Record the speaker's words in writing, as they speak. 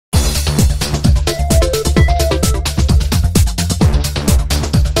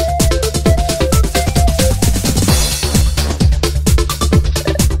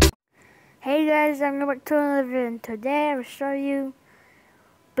welcome back to another video, and today I will show you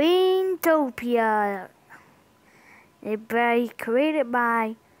Beantopia. It's very created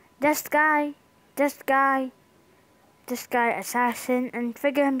by this guy, Assassin, and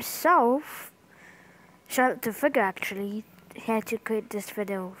Fieger himself. Shout out to Fieger actually. He had to create this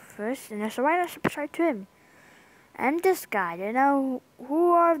video first, and that's why I subscribe to him. And this guy, you know,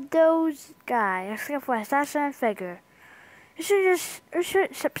 who are those guys? Except for Assassin and Fieger. You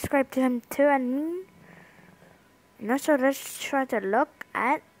should subscribe to him too, and also let's try to look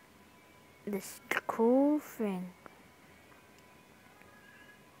at this cool thing.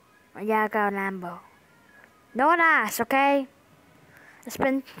 Yeah, I got a Lambo. No one asked, okay? I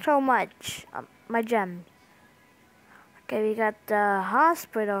spent so much on my gems. Okay, we got the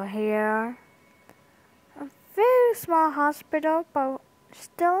hospital here. A very small hospital, but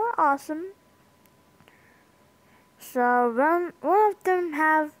still awesome. So one of them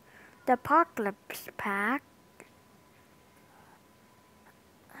have the apocalypse pack.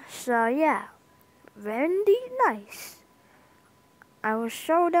 So yeah, very nice. I will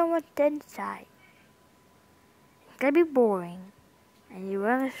show them what's inside. It's gonna be boring, and you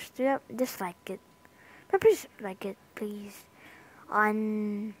will dislike it. But please like it, please.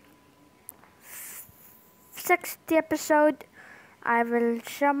 On 60th episode, I will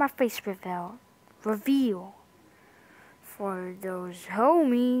show my face reveal. For those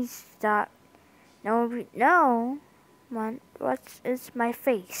homies that know what's my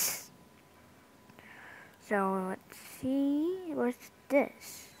face. So let's see, what's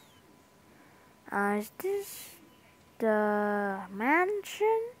this? Is this the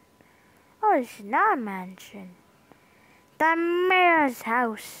mansion? Oh, it's not a mansion. The mayor's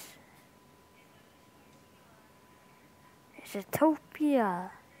house. It's a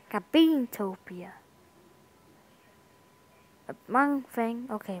Topia, a Beantopia. One thing,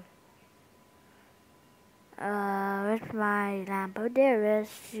 okay. Where's my Lambo? There is.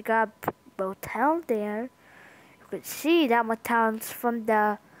 You got a motel there. You could see that motel's from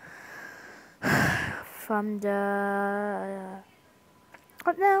the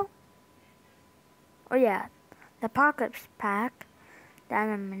what now? Oh yeah, the apocalypse pack, the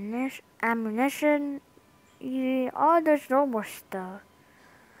ammunition, all those normal stuff.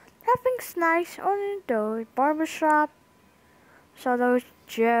 Nothing's nice, only those barbershop. So those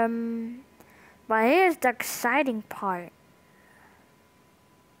gems. But here's the exciting part.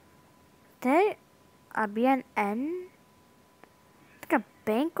 They are BNN. Like a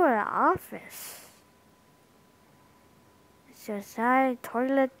bank or an office. It's just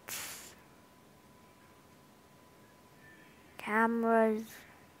toilets, cameras.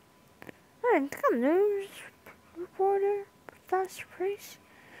 It's like a news reporter. That's place.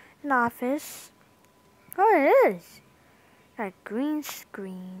 An office. Oh, it is. Got green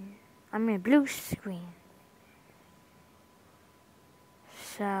screen. I mean blue screen.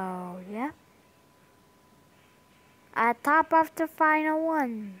 So yeah. At top of the final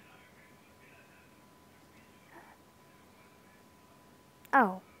one.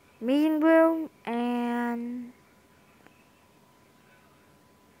 Oh, meeting room and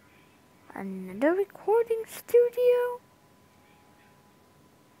another recording studio.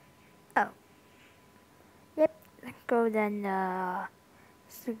 Oh. Yep. Let's go then.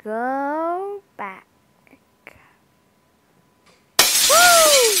 Let's go back.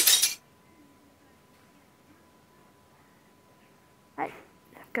 Woo! Right,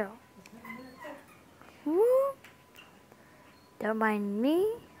 let's go. Woo! Don't mind me.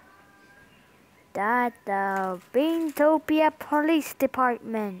 That's the Beantopia Police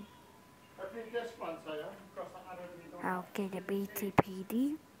Department. Okay, the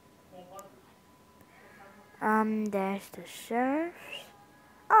BTPD. There's the sheriffs.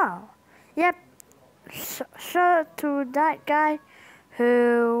 Oh, yep. So to that guy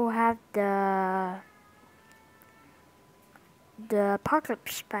who had the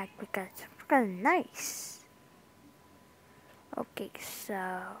apocalypse pack, because it's kind of nice. Okay, so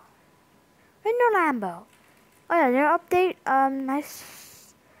no Lambo. Oh yeah, new update.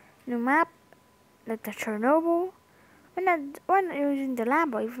 Nice new map, like the Chernobyl. We're not using the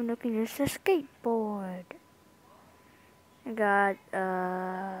Lambo, even though we can use the skateboard. I got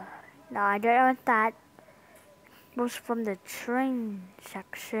no, I don't want that. It was from the train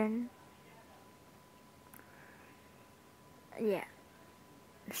section. Yeah,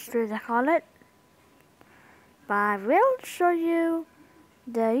 that's what they call it. But I will show you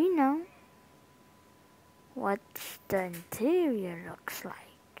the, what the interior looks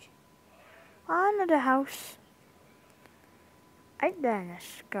like. Another house. Right then,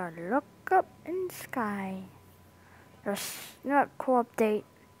 let's go look up in the sky. There's not cool update.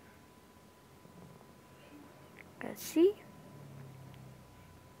 Let's see.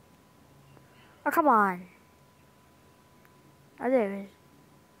 Oh, come on. Oh, there it is.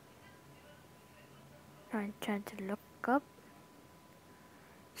 I'm trying to look up.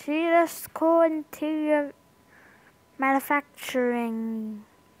 See this cool interior manufacturing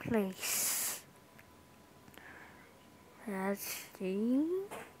place. Let's see.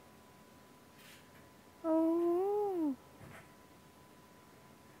 Oh.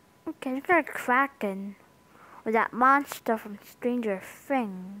 Okay, it's like Kraken. Or that monster from Stranger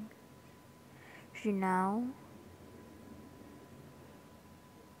Things. You know.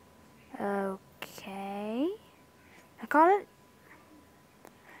 Okay. I got it.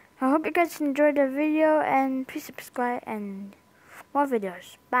 I hope you guys enjoyed the video and please subscribe and more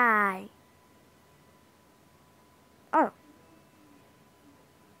videos. Bye. Oh.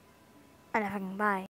 And everything. Bye.